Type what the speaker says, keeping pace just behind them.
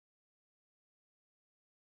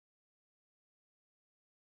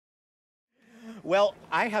Well,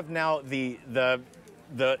 I have now the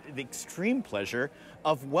extreme pleasure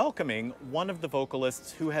of welcoming one of the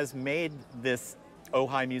vocalists who has made this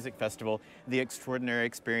Ojai Music Festival the extraordinary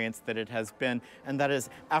experience that it has been, and that is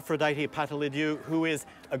Aphrodite Patoulidou, who is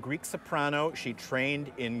a Greek soprano. She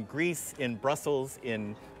trained in Greece, in Brussels,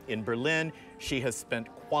 in Berlin. She has spent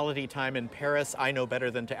quality time in Paris. I know better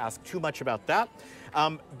than to ask too much about that.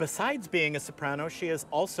 Besides being a soprano, she is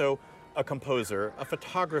also a composer, a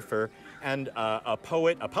photographer, and a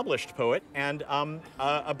poet, a published poet, and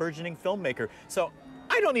a burgeoning filmmaker. So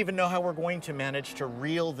I don't even know how we're going to manage to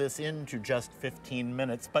reel this into just 15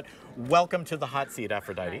 minutes, but welcome to the hot seat,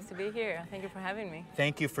 Aphrodite. Nice to be here. Thank you for having me.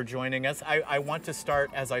 Thank you for joining us. I want to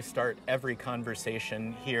start, as I start every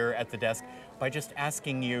conversation here at the desk, by just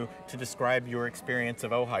asking you to describe your experience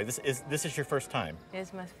of Ojai. This is your first time?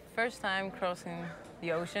 It's my first time crossing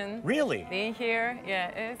the ocean. Really? Being here, yeah,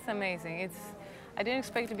 it's amazing. I didn't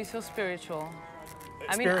expect it to be so spiritual.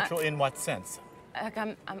 Spiritual in what sense? Like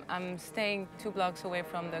I'm staying 2 blocks away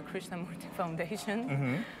from the Krishnamurti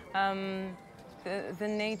Foundation. Mm-hmm. The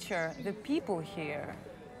nature, the people here,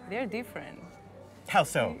 they're different. How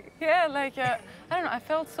so? Yeah, like, I don't know, I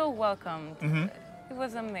felt so welcomed. Mm-hmm. It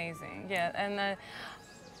was amazing, yeah. And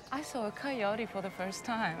I saw a coyote for the first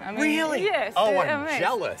time. I mean, really? Yes. Oh, I'm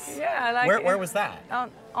jealous. Yeah, like where was that?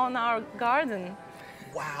 On our garden.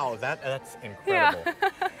 Wow, that's incredible.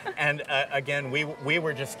 Yeah. And again, we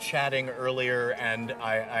were just chatting earlier, and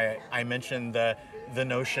I mentioned the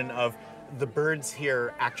notion of the birds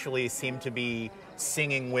here actually seem to be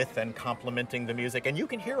singing with and complementing the music, and you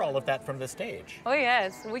can hear all of that from the stage. Oh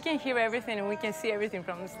yes, we can hear everything and we can see everything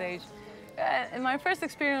from the stage. And my first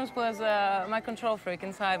experience was my control freak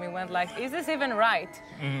inside me went like, is this even right?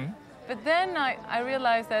 Mm-hmm. But then I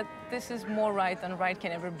realized that this is more right than right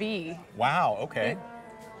can ever be. Wow, okay.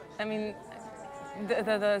 I mean,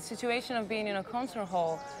 the situation of being in a concert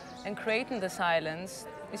hall and creating the silence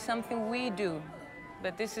is something we do,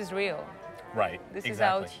 but this is real. Right, This exactly. is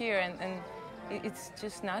out here, and it's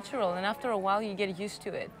just natural, and after a while you get used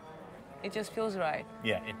to it. It just feels right.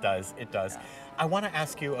 Yeah, it does, it does. Yeah. I want to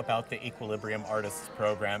ask you about the Equilibrium Artists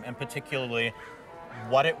Program, and particularly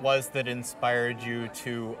what it was that inspired you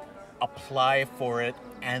to apply for it,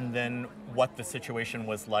 and then what the situation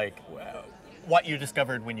was like, what you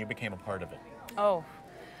discovered when you became a part of it. Oh,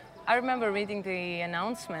 I remember reading the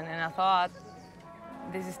announcement and I thought,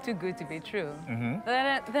 this is too good to be true.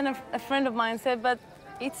 Mm-hmm. Then a friend of mine said, but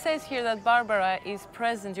it says here that Barbara is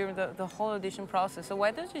present during the whole audition process, so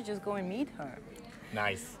why don't you just go and meet her?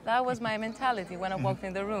 Nice. That was my mentality when I walked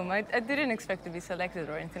in the room. I didn't expect to be selected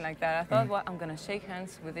or anything like that. I thought, well, I'm going to shake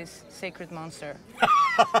hands with this sacred monster.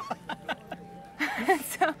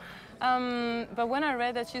 So, but when I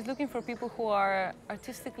read that she's looking for people who are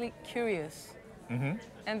artistically curious, mm-hmm.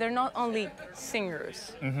 and they're not only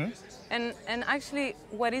singers. Mm-hmm. And actually,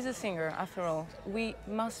 what is a singer, after all? We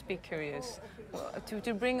must be curious.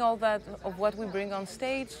 To bring all that of what we bring on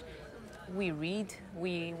stage, we read,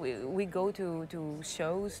 we go to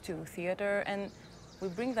shows, to theater, and we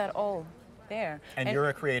bring that all there. And you're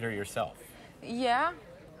a creator yourself. Yeah,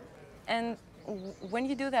 and when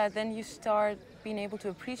you do that, then you start being able to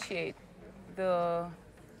appreciate the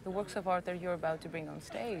works of art that you're about to bring on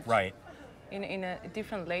stage. Right. In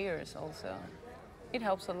different layers also. It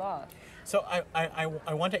helps a lot. So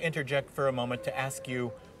I want to interject for a moment to ask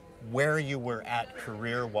you where you were at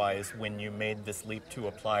career-wise when you made this leap to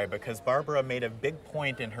apply, because Barbara made a big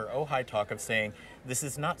point in her Ojai talk of saying this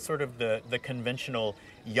is not sort of the conventional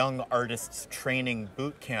young artists training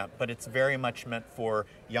boot camp, but it's very much meant for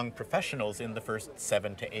young professionals in the first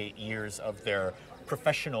 7 to 8 years of their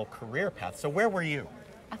professional career path. So where were you?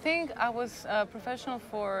 I think I was a professional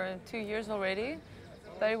for 2 years already,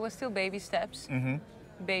 but it was still baby steps. Mm-hmm.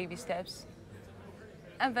 Baby steps.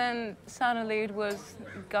 And then suddenly it was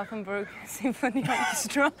Gothenburg Symphony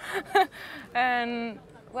Orchestra. And,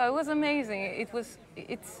 well, it was amazing.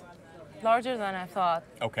 It's larger than I thought.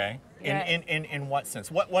 Okay. Yeah. In what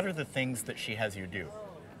sense? What are the things that she has you do?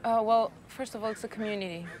 Well, first of all, it's a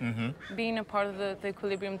community. Mm-hmm. Being a part of the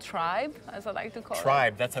Equilibrium tribe, as I like to call it.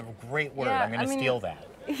 Tribe, that's a great word. Yeah, I'm going to steal that.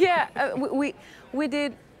 Yeah, we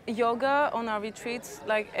did yoga on our retreats.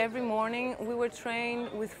 Like every morning, we were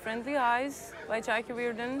trained with Friendly Eyes by Jackie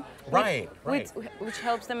Reardon. Right. Which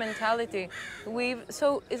helps the mentality.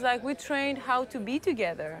 So it's like we trained how to be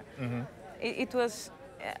together. Mm-hmm. It was.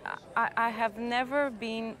 I have never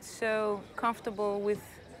been so comfortable with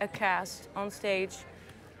a cast on stage.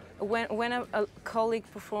 When a colleague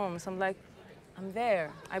performs, I'm like, I'm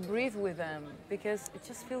there. I breathe with them because it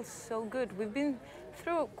just feels so good. We've been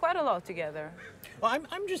through quite a lot together. Well,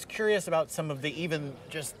 I'm just curious about some of the even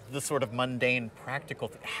just the sort of mundane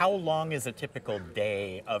practical. How long is a typical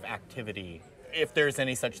day of activity, if there's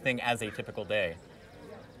any such thing as a typical day?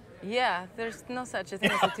 Yeah, there's no such a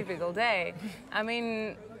thing as a typical day. I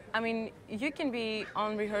mean, you can be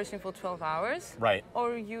on rehearsing for 12 hours. Right.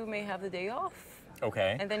 Or you may have the day off.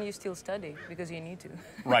 Okay. And then you still study because you need to.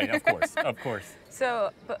 Right, of course, of course.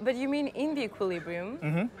 So, but you mean in the equilibrium?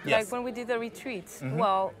 Mm-hmm. Yes. Like when we did the retreats? Mm-hmm.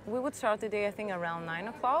 Well, we would start the day, I think, around 9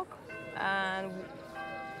 o'clock. And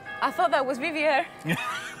I thought that was Vivier.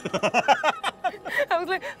 I was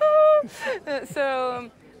like, oh.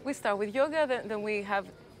 So we start with yoga, then we have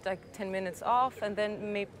like 10 minutes off, and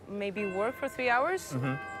then maybe work for 3 hours,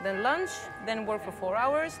 then lunch, then work for 4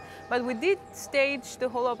 hours. But we did stage the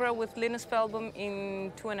whole opera with Linus Feldbaum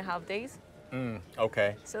in 2.5 days.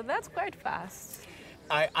 Okay. So that's quite fast.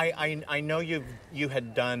 I know you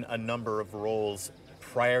had done a number of roles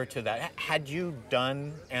prior to that. Had you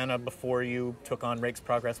done Anna before you took on Rake's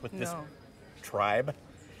Progress with this tribe?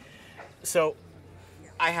 So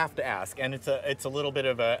I have to ask, and it's a little bit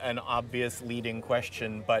of an obvious leading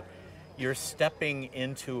question, but you're stepping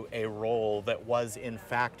into a role that was in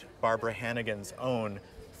fact Barbara Hannigan's own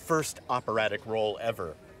first operatic role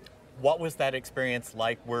ever. What was that experience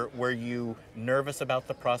like? Were you nervous about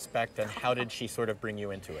the prospect, and how did she sort of bring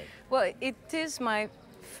you into it? Well, it is my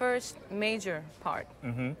first major part.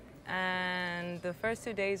 And the first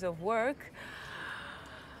 2 days of work,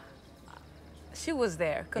 she was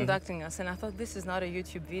there conducting us, and I thought, this is not a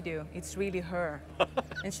YouTube video, it's really her.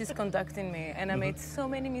 And she's conducting me, and I made so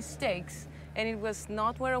many mistakes, and it was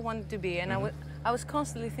not where I wanted to be. And I was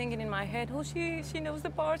constantly thinking in my head, oh, she knows the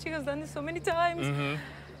part, she has done this so many times.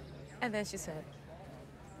 And then she said,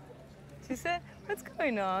 what's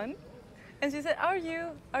going on? And she said, are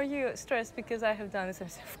you stressed because I have done this? And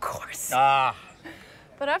I said, of course.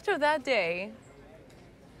 But after that day,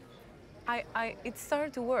 it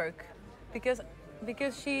started to work.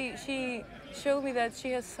 Because she showed me that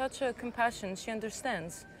she has such a compassion, she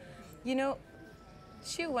understands. You know,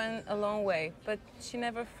 she went a long way, but she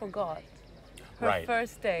never forgot her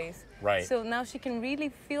first days. Right. So now she can really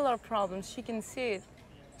feel our problems, she can see it.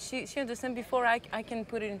 She understands before I can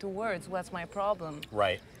put it into words, what's my problem.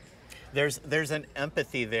 Right. There's an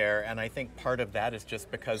empathy there, and I think part of that is just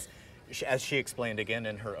because, as she explained again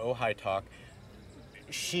in her Ojai talk,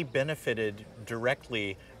 she benefited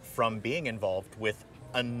directly from being involved with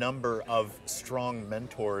a number of strong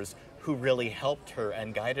mentors who really helped her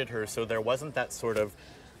and guided her. So there wasn't that sort of,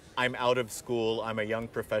 I'm out of school, I'm a young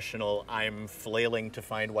professional, I'm flailing to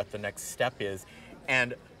find what the next step is.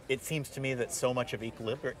 And it seems to me that so much of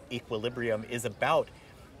equilibrium is about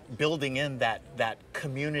building in that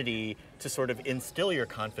community to sort of instill your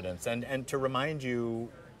confidence and to remind you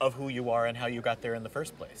of who you are and how you got there in the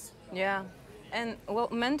first place. Yeah. And well,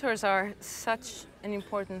 mentors are such an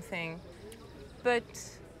important thing, but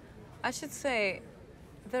I should say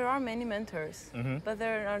there are many mentors, but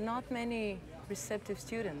there are not many receptive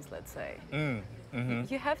students, let's say.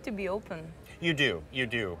 You have to be open. You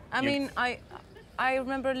do. I mean, I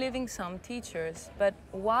remember leaving some teachers, but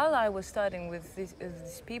while I was studying with these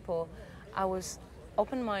people, I was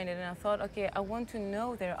open-minded, and I thought, okay, I want to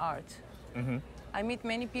know their art. I meet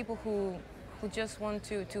many people who just want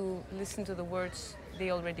to listen to the words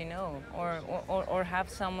they already know, or have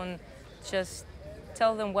someone just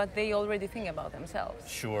tell them what they already think about themselves.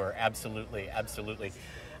 Sure, absolutely.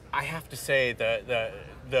 I have to say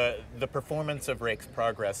the performance of Rake's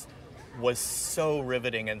Progress was so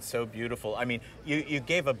riveting and so beautiful. I mean, you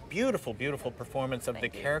gave a beautiful performance of the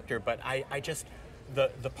character, but I just,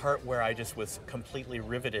 the part where I just was completely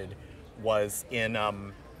riveted was in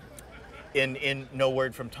No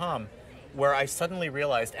Word from Tom, where I suddenly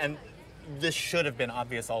realized, and this should have been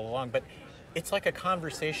obvious all along, but it's like a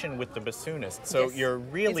conversation with the bassoonist. So you're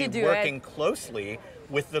really working closely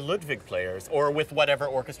with the Ludwig players or with whatever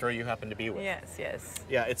orchestra you happen to be with. Yes.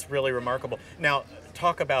 Yeah, it's really remarkable. Now,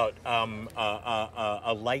 talk about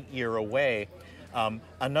a light year away.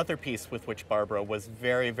 Another piece with which Barbara was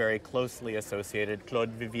very closely associated,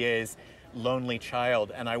 Claude Vivier's Lonely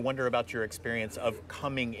Child, and I wonder about your experience of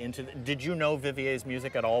coming into did you know Vivier's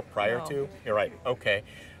music at all prior to? You're right, okay.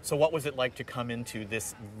 So what was it like to come into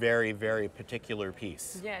this very particular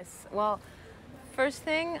piece? Yes, well, first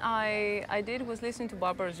thing I did was listen to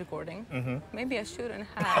Barbara's recording. Maybe I shouldn't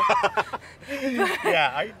have.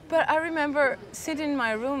 But I remember sitting in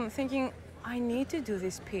my room thinking, I need to do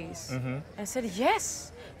this piece. And I said,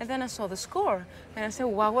 yes. And then I saw the score, and I said,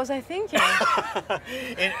 what was I thinking?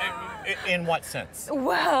 In what sense?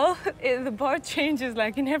 Well, the bar changes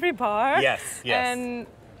like in every bar. Yes, yes. And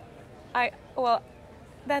well,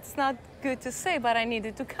 that's not good to say, but I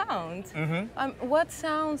needed to count. What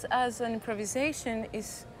sounds as an improvisation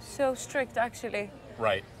is so strict, actually.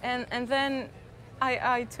 Right. And then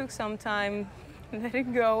I took some time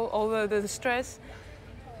letting go all the stress.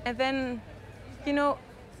 And then, you know,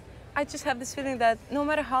 I just have this feeling that no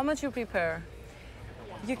matter how much you prepare,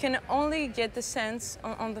 you can only get the sense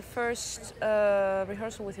on the first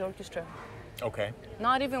rehearsal with the orchestra. Okay.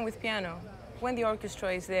 Not even with piano, when the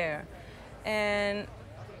orchestra is there. And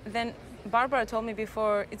then Barbara told me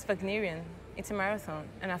before, it's Wagnerian, it's a marathon.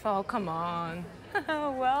 And I thought, oh, come on.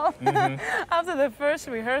 Well, after the first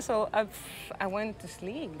rehearsal, I went to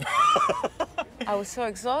sleep. I was so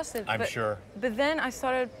exhausted. I'm sure. But then I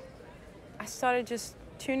started just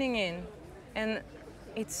tuning in, and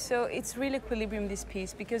it's real equilibrium, this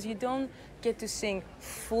piece, because you don't get to sing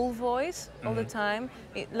full voice all the time.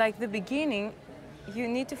 Like the beginning, you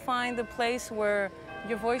need to find the place where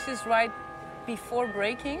your voice is right before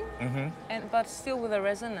breaking, but still with a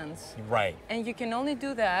resonance. Right. And you can only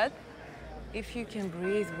do that if you can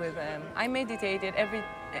breathe with them. I meditated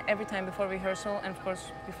every time before rehearsal, and of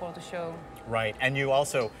course before the show. Right, and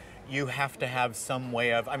you have to have some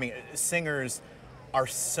way of, I mean, singers are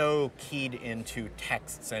so keyed into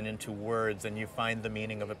texts and into words, and you find the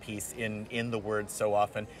meaning of a piece in the words so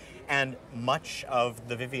often. And much of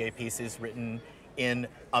the Vivier piece is written in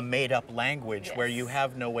a made-up language where you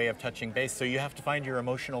have no way of touching bass, so you have to find your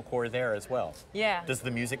emotional core there as well. Yeah. Does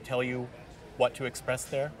the music tell you what to express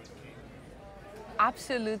there?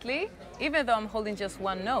 Absolutely, even though I'm holding just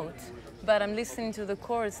one note, but I'm listening to the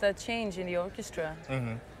chords that change in the orchestra.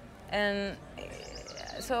 And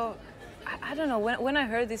so, I don't know, when I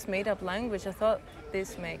heard this made-up language, I thought,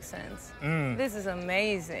 this makes sense. This is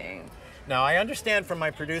amazing. Now, I understand from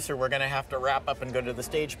my producer we're going to have to wrap up and go to the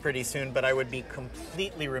stage pretty soon, but I would be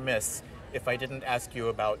completely remiss if I didn't ask you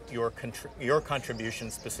about your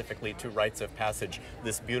contribution specifically to Rites of Passage,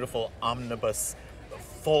 this beautiful omnibus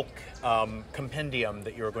folk compendium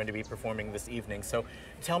that you're going to be performing this evening. So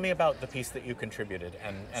tell me about the piece that you contributed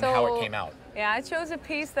and how it came out. Yeah, I chose a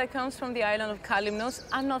piece that comes from the island of Kalymnos.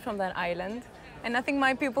 I'm not from that island. And I think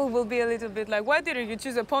my people will be a little bit like, why didn't you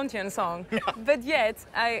choose a Pontian song? But yet,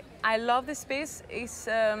 I love this piece. It's,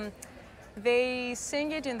 they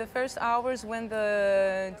sing it in the first hours when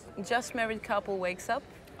the just married couple wakes up,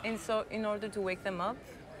 and so in order to wake them up.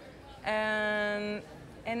 And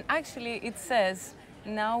actually it says,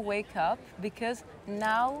 now wake up, because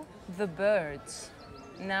now the birds,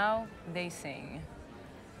 now they sing.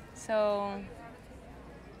 So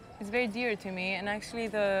it's very dear to me, and actually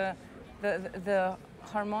the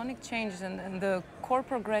harmonic changes and the chord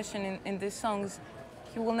progression in these songs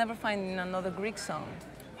you will never find in another Greek song.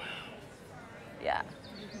 Yeah.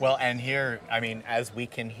 Well, and here, I mean, as we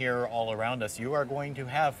can hear all around us, you are going to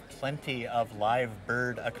have plenty of live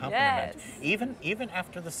bird accompaniment. Yes. Even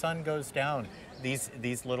after the sun goes down,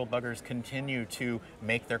 these little buggers continue to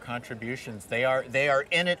make their contributions. They are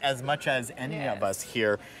in it as much as any of us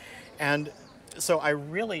here. And so I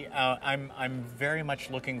really, I'm very much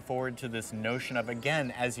looking forward to this notion of, again,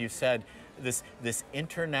 as you said, this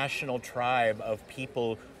international tribe of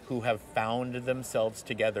people who have found themselves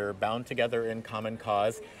together, bound together in common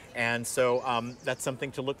cause. And so that's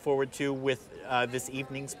something to look forward to with this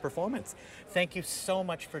evening's performance. Thank you so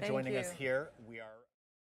much for joining us here.